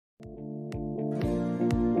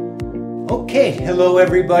Okay, hello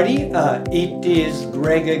everybody. It is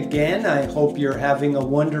Greg again. I hope you're having a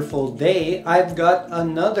wonderful day. I've got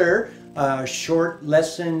another short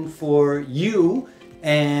lesson for you,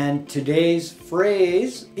 and today's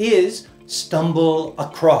phrase is stumble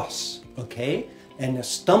across, okay? And to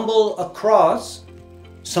stumble across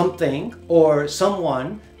something or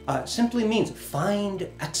someone simply means find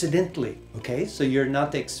accidentally, okay? So you're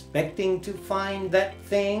not expecting to find that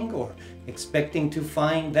thing or expecting to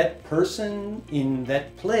find that person in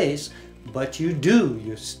that place, but you do.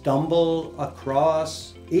 You stumble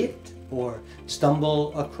across it or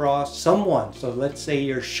stumble across someone. So let's say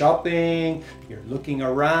you're shopping, you're looking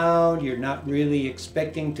around, you're not really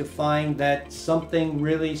expecting to find that something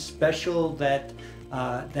really special that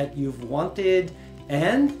you've wanted,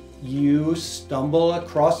 and you stumble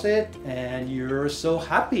across it and you're so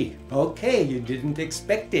happy. Okay, you didn't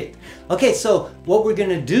expect it. Okay, so what we're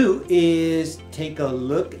gonna do is take a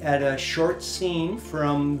look at a short scene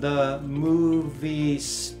from the movie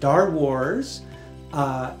Star Wars.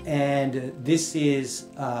 And this is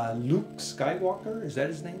Luke Skywalker, is that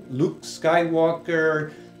his name? Luke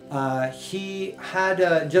Skywalker. He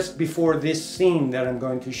had, just before this scene that I'm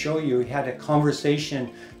going to show you, he had a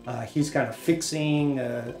conversation. He's kind of fixing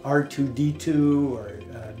R2-D2 or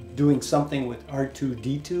doing something with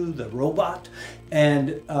R2-D2, the robot.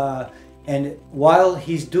 And while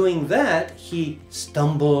he's doing that, he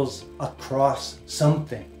stumbles across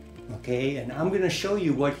something. Okay, and I'm going to show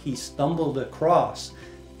you what he stumbled across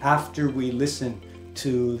after we listen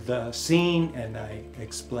to the scene, and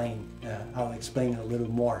I'll explain a little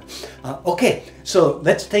more. Okay, so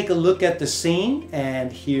let's take a look at the scene,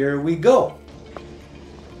 and here we go.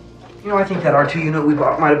 You know, I think that R2 unit we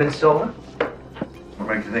bought might have been stolen. What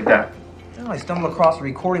makes you think that? You know, I stumbled across a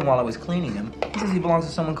recording while I was cleaning him. He says he belongs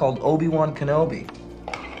to someone called Obi-Wan Kenobi.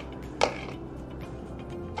 I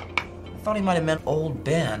thought he might have meant old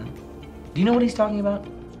Ben. Do you know what he's talking about?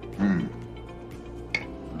 I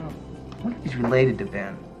wonder if he's related to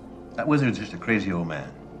Ben. That wizard's just a crazy old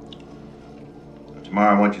man.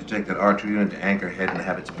 Tomorrow I want you to take that R2 unit to Anchorhead and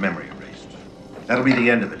have its memory erased. That'll be the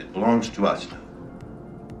end of it. It belongs to us now.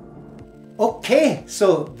 Okay,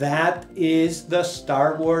 so that is the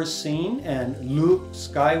Star Wars scene, and Luke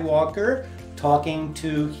Skywalker talking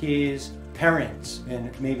to his parents,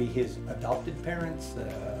 and maybe his adopted parents.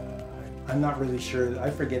 I'm not really sure. I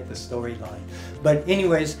forget the storyline. But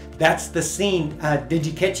anyways, that's the scene. Did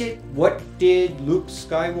you catch it? What did Luke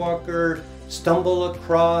Skywalker stumble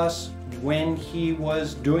across when he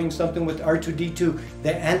was doing something with R2-D2?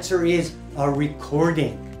 The answer is a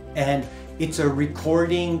recording. And it's a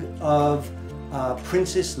recording of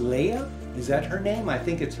Princess Leia. Is that her name? I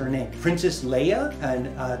think it's her name. Princess Leia.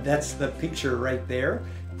 And that's the picture right there.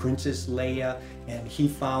 Princess Leia, and he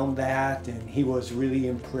found that and he was really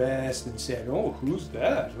impressed and said, "Oh, who's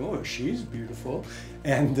that? Oh, she's beautiful."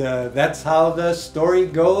 And that's how the story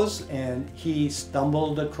goes, and he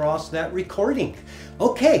stumbled across that recording.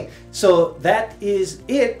 Okay, so that is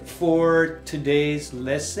it for today's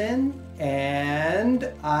lesson, and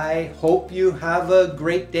I hope you have a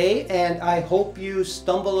great day, and I hope you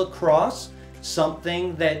stumble across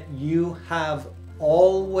something that you have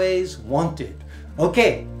always wanted.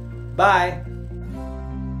 Okay, bye.